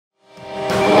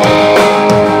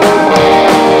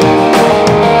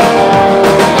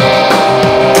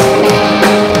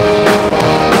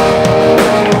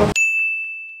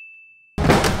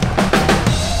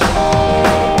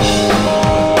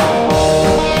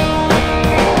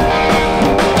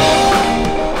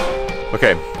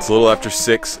Okay, it's a little after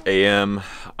 6 a.m.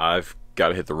 I've got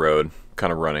to hit the road.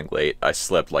 Kind of running late. I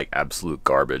slept like absolute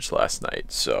garbage last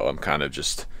night, so I'm kind of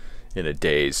just in a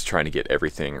daze trying to get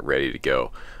everything ready to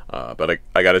go. But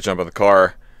I got to jump on the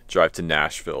car, drive to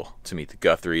Nashville to meet the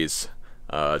Guthries,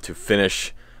 to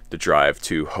finish the drive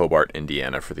to Hobart,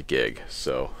 Indiana for the gig.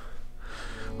 So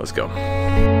let's go.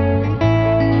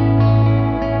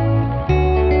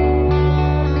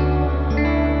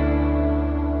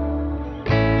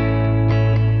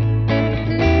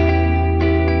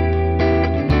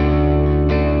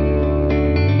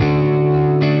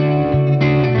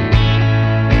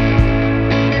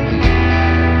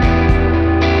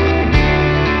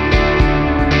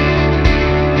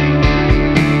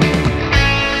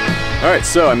 Alright,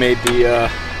 so I made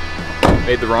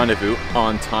the rendezvous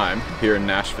on time here in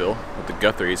Nashville with the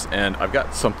Guthries, and I've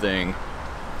got something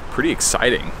pretty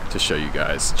exciting to show you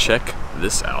guys. Check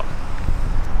this out.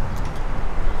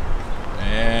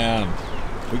 Man,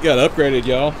 we got upgraded,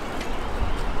 y'all.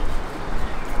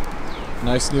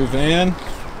 Nice new van,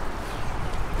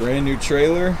 brand new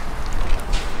trailer.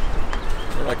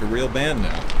 We're like a real band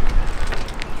now.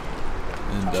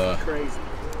 And crazy.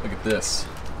 Look at this.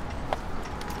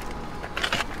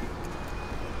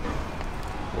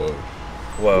 Whoa.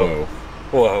 Whoa.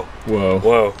 Whoa. Whoa.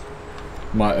 Whoa.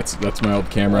 That's my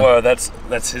old camera. Whoa,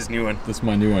 that's his new one. That's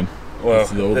my new one. Whoa. That's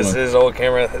the old this one. is his old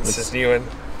camera. That's his new one.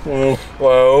 Whoa.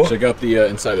 Whoa. Check out the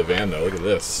inside the van though. Look at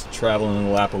this. Traveling in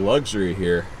a lap of luxury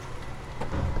here.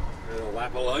 A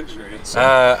lap of luxury.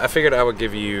 I figured I'll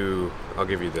give you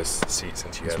this seat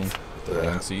since you have the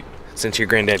long seat. Since your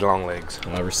granddad long legs.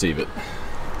 I'll receive it.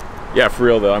 Yeah, for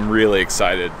real though, I'm really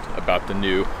excited about the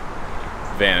new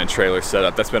van and trailer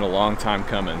setup. That's been a long time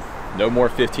coming. No more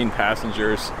 15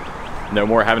 passengers. No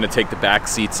more having to take the back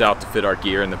seats out to fit our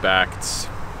gear in the back. It's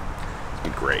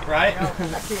been great. Right? I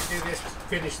can't do this,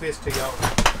 finish this till y'all.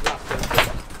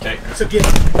 Okay. So get.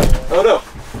 Oh no.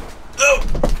 Oh,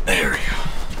 there we go.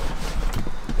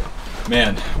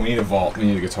 Man, we need a vault. We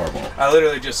need a guitar vault. I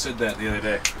literally just said that the other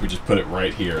day. We just put it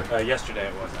right here. Yesterday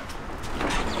it wasn't.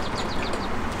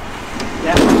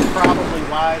 That was probably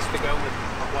wise to go with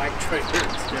a white trailer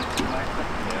instead of black.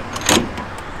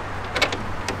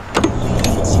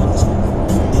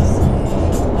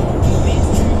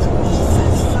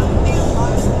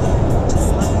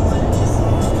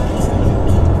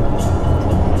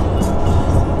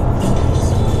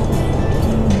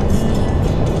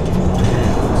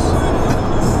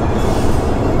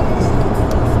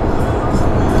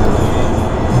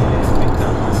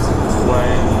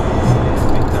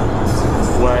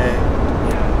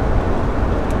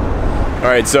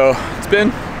 Alright, so it's been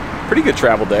a pretty good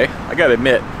travel day. I gotta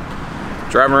admit,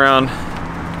 driving around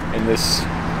in this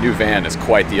new van is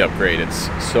quite the upgrade. It's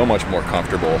so much more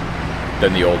comfortable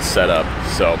than the old setup.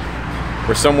 So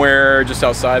we're somewhere just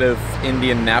outside of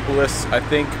Indianapolis, I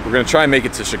think. We're gonna try and make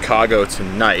it to Chicago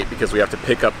tonight because we have to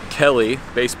pick up Kelly,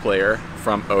 bass player,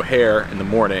 from O'Hare in the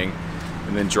morning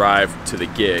and then drive to the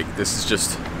gig. This is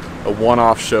just a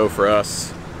one-off show for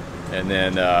us, and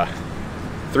then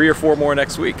 3 or 4 more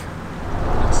next week.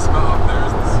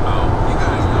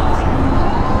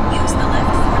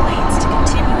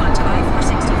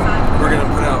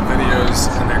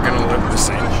 And they're gonna look the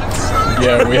same.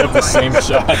 Yeah, we have the same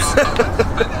shots.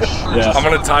 Yeah. I'm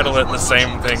gonna title it the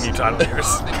same thing you titled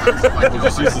yours. We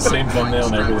just use the same thumbnail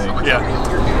and everything.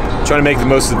 Yeah. Trying to make the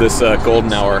most of this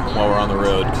golden hour while we're on the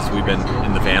road, because we've been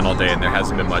in the van all day and there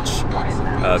hasn't been much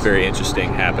very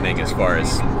interesting happening as far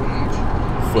as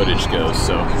footage goes.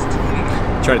 So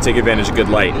trying to take advantage of good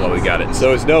light while we got it.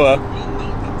 So is Noah,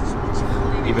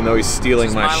 even though he's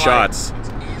stealing my shots.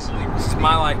 This is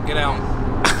my light. Get out.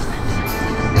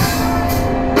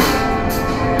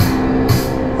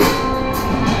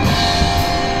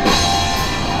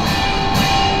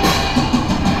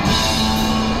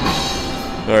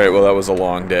 All right, well, that was a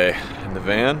long day in the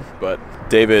van, but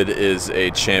David is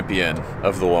a champion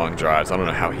of the long drives. I don't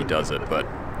know how he does it, but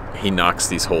he knocks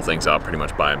these whole things out pretty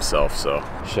much by himself. So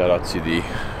shout out to the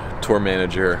tour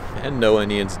manager and Noah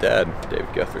and Ian's dad,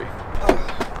 David Guthrie.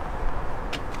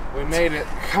 We made it.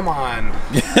 Come on.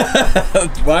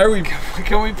 Why are we?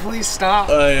 Can we please stop?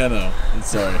 Yeah, no. I'm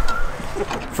sorry.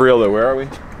 For real though, where are we?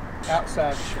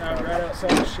 Outside, right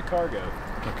outside of Chicago.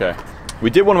 Okay. We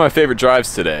did one of my favorite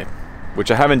drives today, which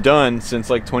I haven't done since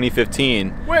like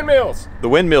 2015. Windmills. The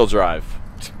windmill drive.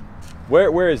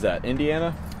 Where is that?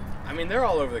 Indiana? I mean, they're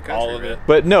all over the country. All of it.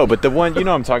 But no, but the one, you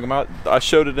know what I'm talking about. I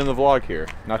showed it in the vlog here.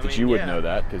 Not that mean, you would yeah. know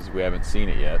that because we haven't seen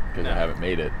it yet because I haven't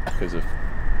made it because of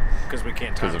because we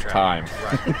can't time because of travel. time.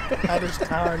 Right. How does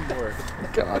time work?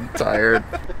 God, I'm tired.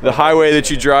 The highway that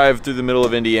you drive through the middle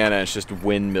of Indiana is just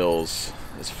windmills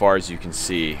as far as you can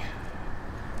see.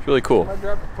 It's really cool. I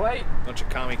dropped a plate. Bunch of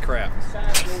commie crap.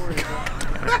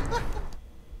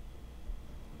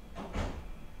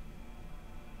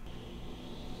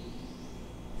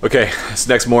 Okay, this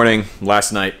next morning,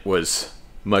 last night was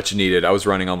much needed. I was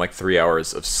running on like 3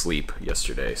 hours of sleep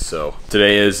yesterday. So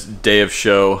today is day of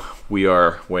show. We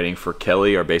are waiting for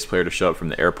Kelly, our bass player, to show up from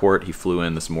the airport. He flew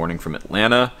in this morning from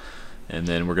Atlanta, and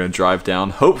then we're gonna drive down.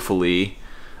 Hopefully,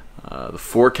 the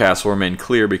forecast will remain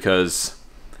clear because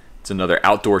it's another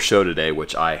outdoor show today,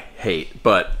 which I hate,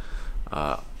 but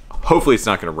hopefully it's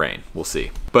not gonna rain. We'll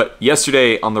see. But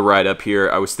yesterday on the ride up here,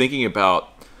 I was thinking about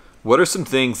what are some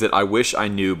things that I wish I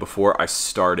knew before I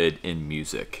started in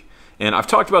music. And I've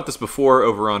talked about this before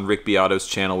over on Rick Beato's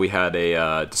channel. We had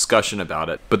a discussion about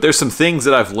it. But there's some things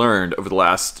that I've learned over the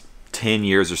last 10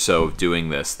 years or so of doing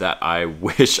this that I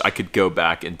wish I could go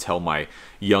back and tell my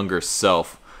younger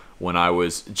self when I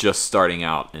was just starting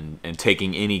out and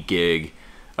taking any gig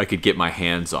I could get my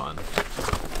hands on.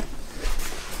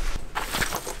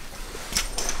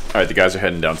 All right, the guys are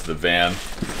heading down to the van.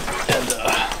 And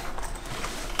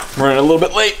I'm running a little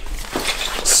bit late.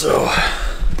 So,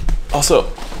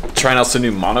 also, trying out some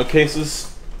new mono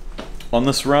cases on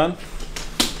this run.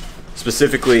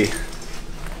 Specifically,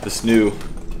 this new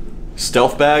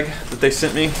stealth bag that they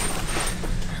sent me.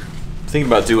 I'm thinking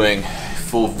about doing a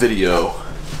full video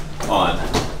on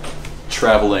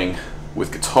traveling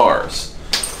with guitars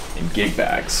in gig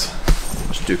bags.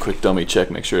 Just do a quick dummy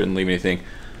check, make sure I didn't leave anything.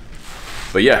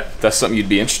 But yeah, if that's something you'd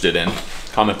be interested in,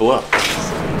 comment below.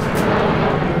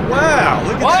 Wow,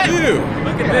 look at you!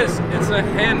 Look at this. It's a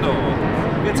handle.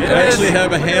 It actually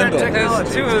have a handle. It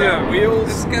has two of them. Wheels.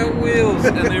 It's got wheels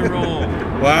and they roll.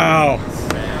 Wow.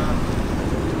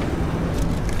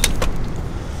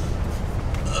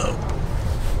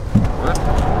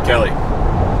 Kelly,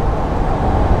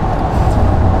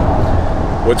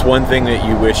 what's one thing that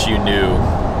you wish you knew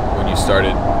when you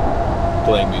started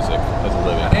playing music as a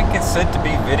living? I think it's said to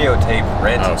be videotape,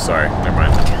 Rhett. Oh, sorry. Never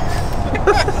mind.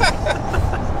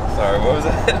 Sorry, what was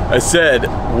that? I said,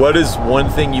 what is one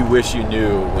thing you wish you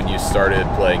knew when you started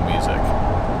playing music?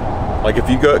 Like if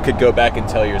you could go back and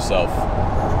tell yourself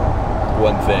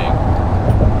one thing.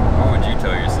 What would you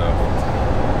tell yourself?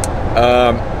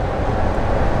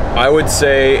 I would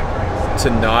say to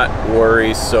not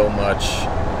worry so much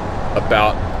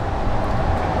about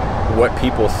what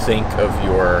people think of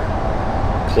your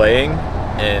playing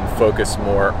and focus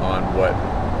more on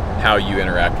how you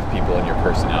interact with people and your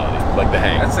personality, like the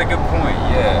hang. That's a good point,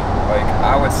 yeah. Like,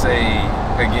 I would say,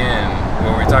 again,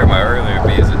 what we were talking about earlier,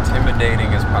 be as intimidating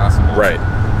as possible. Right.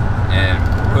 And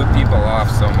put people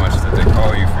off so much that they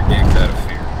call you for gigs out of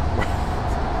fear.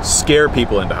 Scare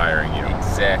people into hiring you.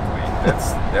 Exactly.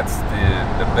 That's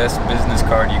the best business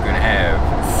card you can have.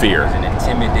 Fear. Is an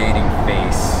intimidating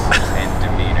face and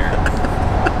demeanor.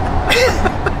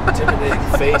 Intimidating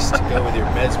face to go with your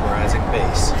mesmerizing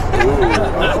bass.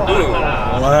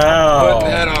 Wow. Put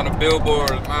that on a billboard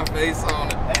with my face on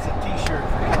it. That's a t-shirt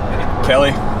for you.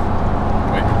 Kelly.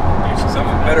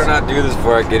 Someone better not do this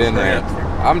before I get in there.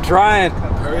 I'm trying.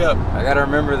 Hurry up. I gotta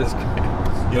remember this.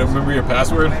 You don't remember your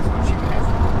password?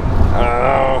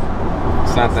 Oh,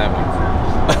 it's not that one.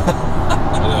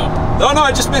 Oh no,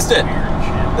 I just missed it.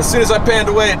 As soon as I panned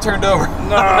away, it turned over.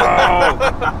 No!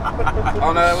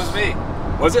 Oh no, that was me.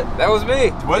 Was it? That was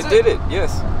me. Was it? it? Did it?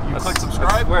 Yes. You clicked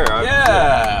subscribe? I swear.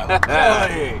 Yeah.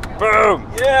 Kelly. Boom.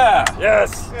 Yeah.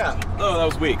 Yes. Yeah. Oh, that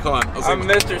was weak. Hold on. I'm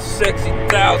Mr.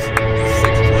 60,000. 60,000.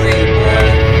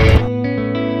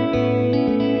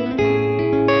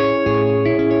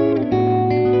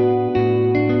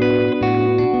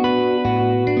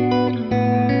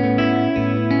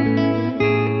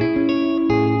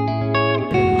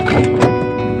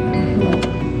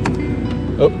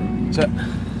 Oh, what's that?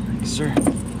 Thank you, sir.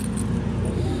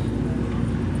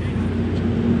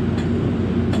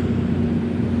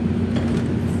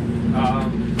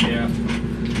 Yeah.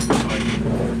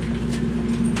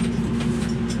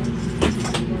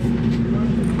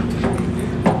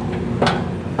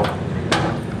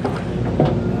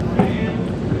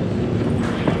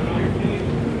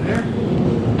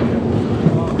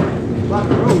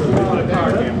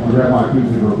 Grab my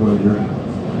acoustic real quick here.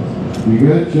 You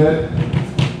good, Chet?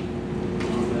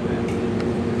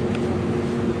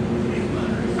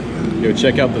 Yo,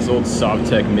 check out this old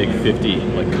Sovtek MiG 50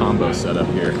 like combo setup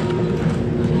here.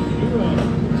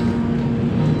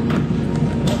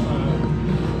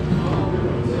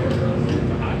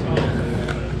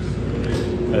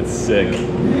 That's sick.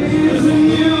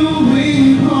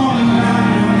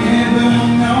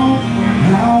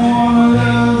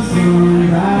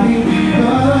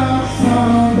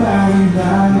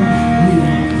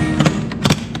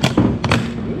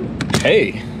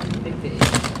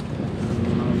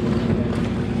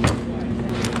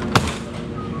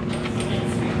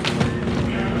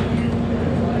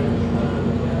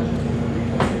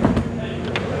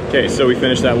 Okay, so we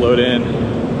finished that load in.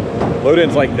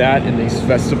 Load-ins like that in these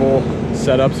festival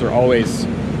setups are always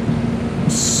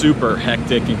super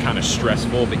hectic and kind of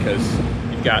stressful because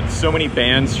you've got so many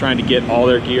bands trying to get all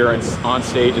their gear on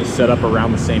stage and set up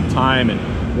around the same time, and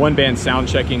one band sound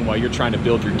checking while you're trying to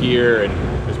build your gear, and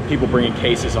there's people bringing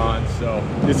cases on. So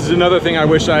this is another thing I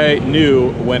wish I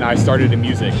knew when I started in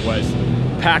music was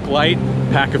pack light,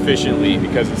 pack efficiently,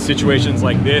 because in situations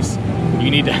like this,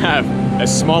 you need to have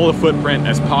as small a footprint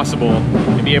as possible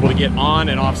and be able to get on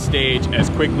and off stage as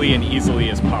quickly and easily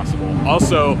as possible.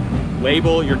 Also,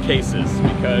 label your cases,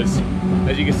 because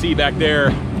as you can see back there,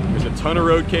 there's a ton of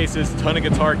road cases, ton of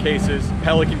guitar cases,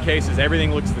 Pelican cases,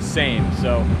 everything looks the same.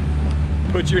 So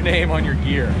put your name on your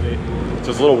gear. It's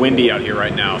just a little windy out here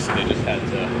right now, so they just had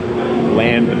to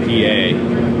land the PA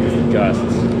with the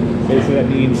gusts. Basically that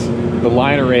means the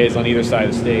line arrays on either side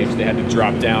of the stage, they had to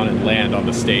drop down and land on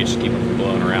the stage to keep them from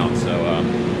blowing around. So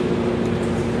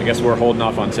I guess we're holding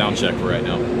off on sound check for right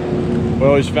now.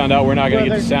 Well, we just found out we're not going to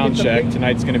get to sound check.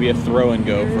 Tonight's going to be a throw and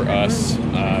go for us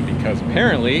because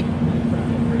apparently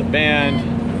the band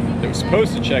that was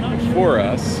supposed to check before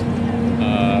us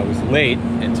was late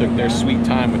and took their sweet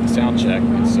time with the sound check.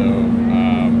 And so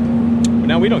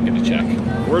now we don't get to check.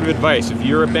 Word of advice, if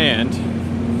you're a band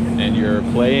and you're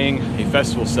playing a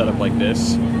festival setup like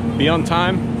this, be on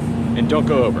time and don't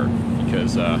go over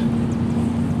because,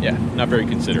 yeah, not very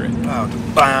considerate.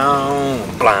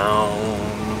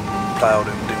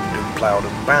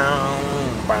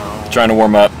 Trying to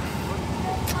warm up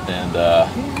and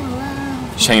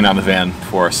just hanging out in the van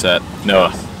before our set.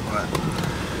 Noah,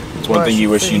 it's one thing you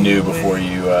wish you knew before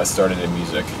you started in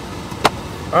music.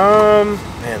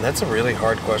 Man, that's a really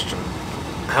hard question.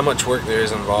 How much work there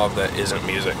is involved that isn't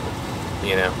music?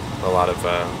 You know, a lot of,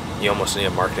 you almost need a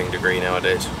marketing degree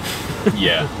nowadays.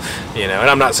 Yeah. You know, and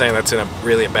I'm not saying that's in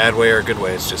really a bad way or a good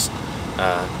way. It's just,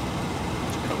 yeah,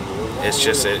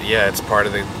 it's part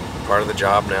of the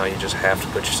job now. You just have to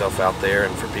put yourself out there,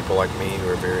 and for people like me who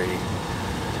are very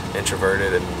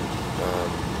introverted and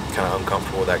kind of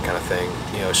uncomfortable with that kind of thing,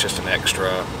 you know, it's just an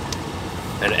extra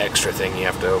thing you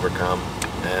have to overcome.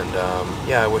 And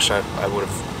yeah, I wish I would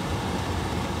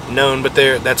have known, but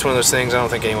that's one of those things I don't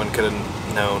think anyone could have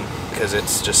known, because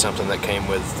it's just something that came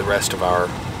with the rest of our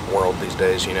world these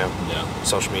days, you know. Yeah.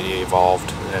 Social media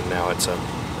evolved, and now it's a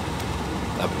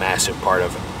massive part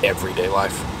of everyday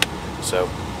life. So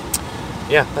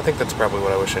yeah, I think that's probably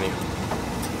what I wish I knew.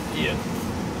 Yeah.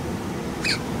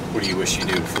 What do you wish you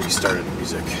knew before you started in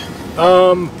music?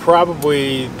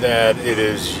 Probably that it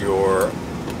is your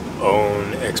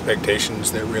own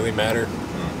expectations that really matter,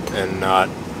 and not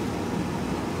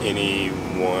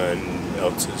anyone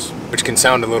else's, which can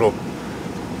sound a little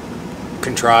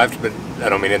contrived, but I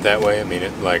don't mean it that way. I mean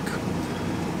it like,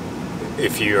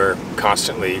 if you're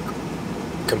constantly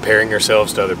comparing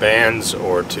yourselves to other bands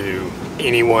or to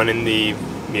anyone in the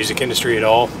music industry at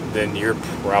all, then you're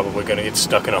probably going to get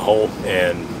stuck in a hole,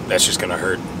 and that's just going to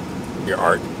hurt your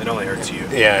art. It only hurts you.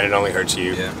 Yeah, and it only hurts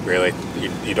you, yeah. Really.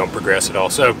 You don't progress at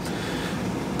all. So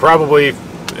probably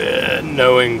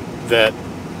knowing that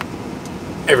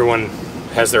everyone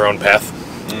has their own path.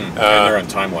 And their own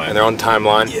timeline. And their own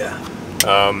timeline. Yeah.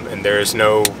 And there is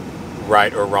no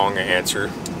right or wrong answer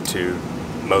to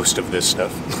most of this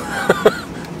stuff.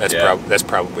 That's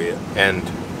probably it. And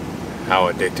how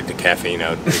addicted to caffeine I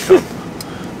would become.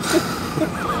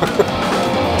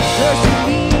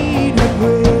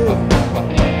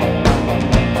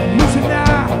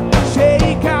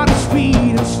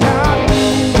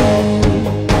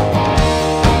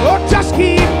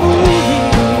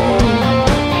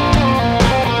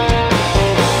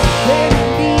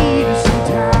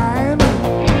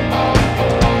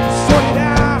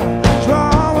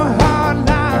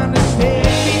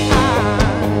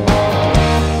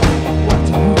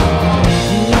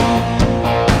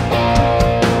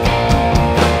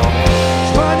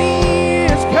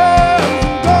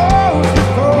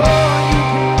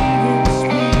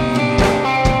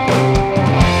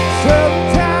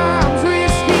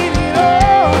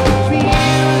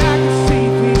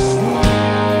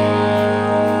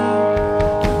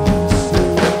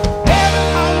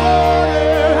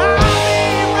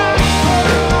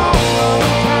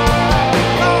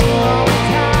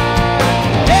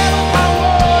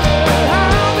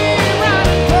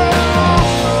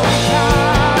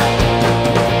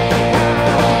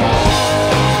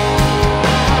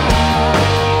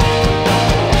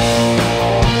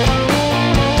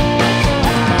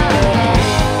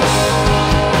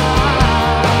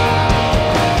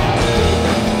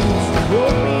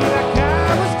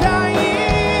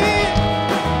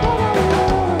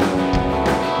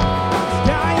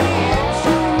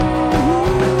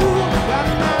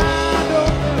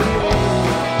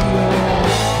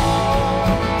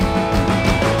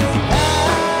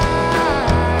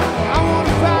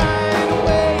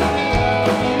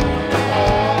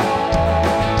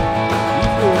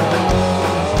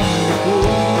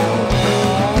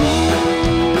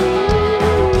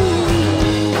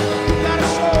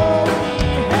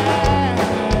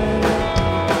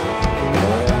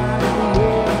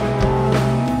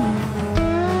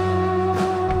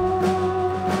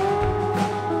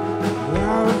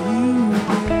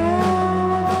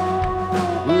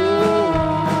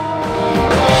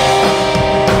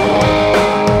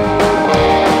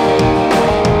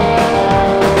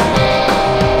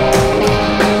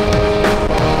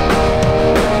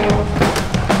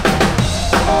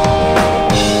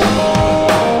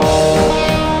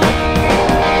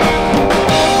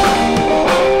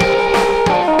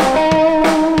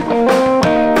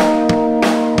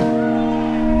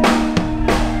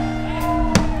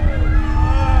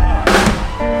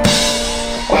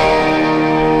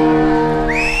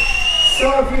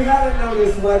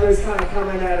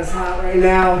 right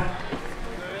now.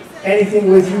 Anything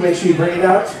with you, make sure you bring it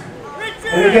out.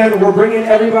 And again, we're bringing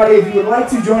everybody, if you would like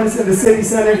to join us in the city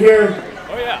center here.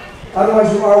 Oh yeah.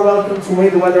 Otherwise, you are welcome to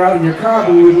wait the weather out in your car,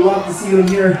 but we would love to see you in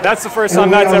here. That's the first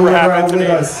time that's ever happened to me.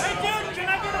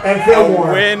 And feel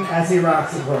more as he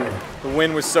rocks the plane. The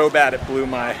wind was so bad it blew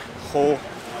my whole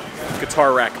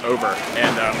guitar rack over,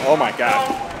 and oh my god.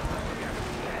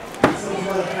 Some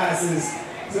weather passes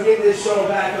to get this show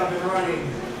back up and running.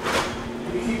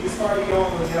 We keep this party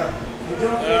going with you. And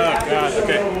don't forget god,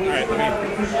 okay. Alright, let me.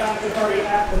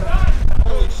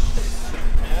 Holy shit.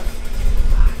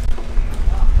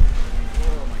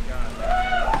 Oh my god.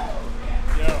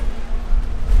 Yo.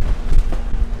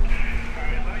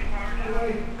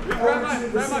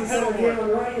 Grab my pedalboard.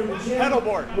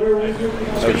 Pedalboard.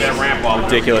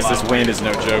 Ridiculous. This wind is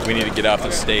no joke. We need to get off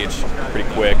the stage pretty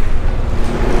quick.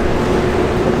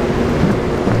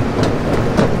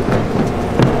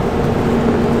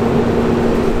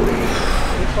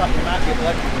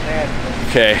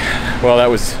 Okay, well that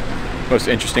was the most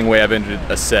interesting way I've ended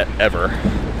a set ever.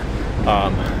 So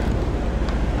I'm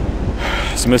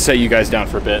gonna set you guys down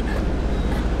for a bit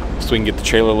so we can get the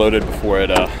trailer loaded before it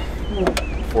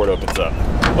opens up.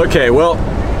 Okay, well,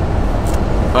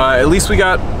 at least we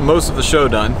got most of the show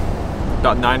done,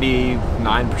 about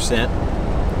 99%.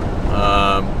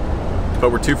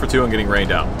 But we're 2 for 2 on getting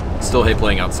rained out. Still hate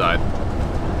playing outside.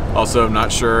 Also, I'm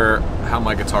not sure how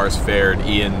my guitars fared.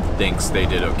 Ian thinks they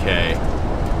did okay.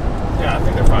 Yeah, I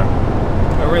think they're fine.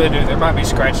 I really do. They might be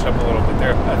scratched up a little, but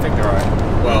I think they're all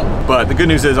right. Well, but the good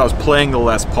news is I was playing the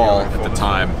Les Paul at the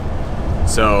time,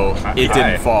 so it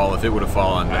didn't fall. If it would have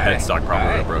fallen, the headstock probably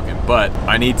would have broken. But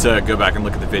I need to go back and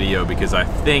look at the video because I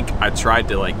think I tried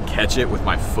to like catch it with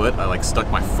my foot. I like stuck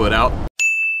my foot out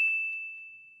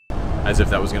as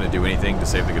if that was going to do anything to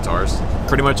save the guitars.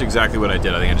 Pretty much exactly what I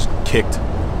did. I think I just kicked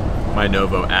my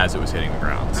Novo as it was hitting the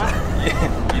ground. So.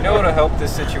 You know what'll help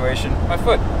this situation? My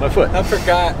foot. My foot. I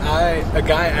forgot. A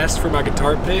guy asked for my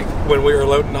guitar pick when we were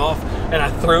loading off, and I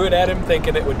threw it at him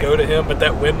thinking it would go to him, but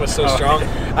that wind was so strong.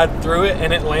 I threw it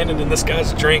and it landed in this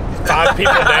guy's drink 5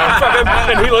 people down from him,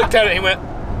 and he looked at it and he went,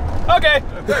 "Okay."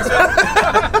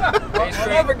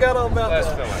 I forgot all about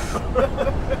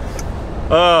that.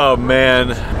 Oh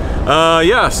man.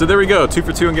 Yeah, so there we go. 2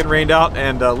 for 2 and getting rained out,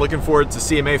 and looking forward to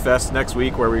CMA Fest next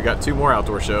week where we got 2 more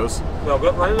outdoor shows. Well,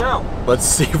 good right now. Let's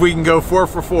see if we can go 4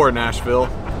 for 4 in Nashville.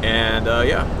 And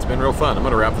yeah, it's been real fun. I'm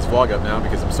gonna wrap this vlog up now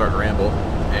because I'm starting to ramble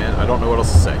and I don't know what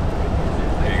else to say.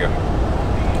 There you go.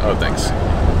 Oh, thanks.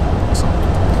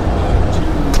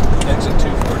 Exit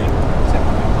 240.